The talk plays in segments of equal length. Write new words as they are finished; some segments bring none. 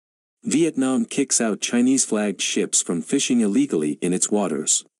Vietnam kicks out Chinese-flagged ships from fishing illegally in its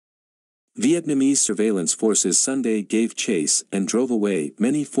waters. Vietnamese surveillance forces Sunday gave chase and drove away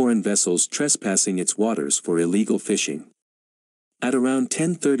many foreign vessels trespassing its waters for illegal fishing. At around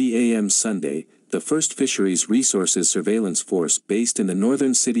 10:30 a.m. Sunday, the 1st Fisheries Resources Surveillance Force based in the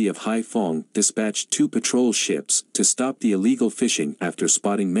northern city of Hai Phong dispatched 2 patrol ships to stop the illegal fishing after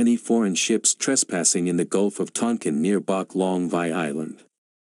spotting many foreign ships trespassing in the Gulf of Tonkin near Bach Long Vy Island.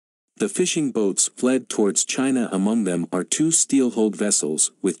 The fishing boats fled towards China. Among them are 2 steel-hulled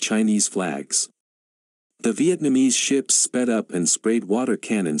vessels with Chinese flags. The Vietnamese ships sped up and sprayed water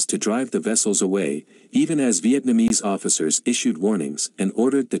cannons to drive the vessels away, even as Vietnamese officers issued warnings and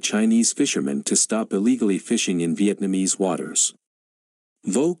ordered the Chinese fishermen to stop illegally fishing in Vietnamese waters.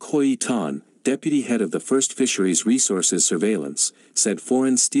 Khoi Thanh, deputy head of the 1st Fisheries Resources Surveillance, said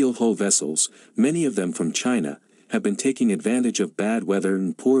foreign steel-hull vessels, many of them from China, have been taking advantage of bad weather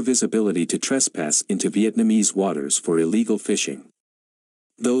and poor visibility to trespass into Vietnamese waters for illegal fishing.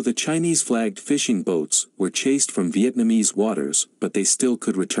 Though the Chinese-flagged fishing boats were chased from Vietnamese waters, but they still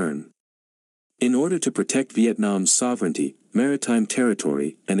could return. In order to protect Vietnam's sovereignty, maritime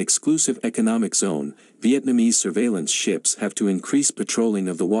territory, and exclusive economic zone, Vietnamese surveillance ships have to increase patrolling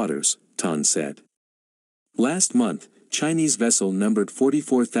of the waters, Thanh said. Last month, Chinese vessel numbered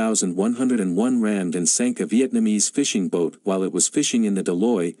 44,101 rammed and sank a Vietnamese fishing boat while it was fishing in the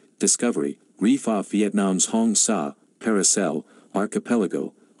Deloy, Discovery, Reef off Vietnam's Hong Sa, Paracel,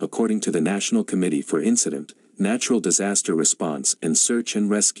 archipelago, according to the National Committee for Incident, Natural Disaster Response and Search and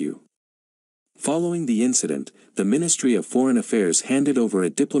Rescue. Following the incident, the Ministry of Foreign Affairs handed over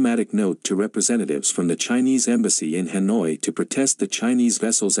a diplomatic note to representatives from the Chinese embassy in Hanoi to protest the Chinese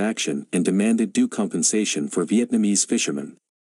vessel's action and demanded due compensation for Vietnamese fishermen.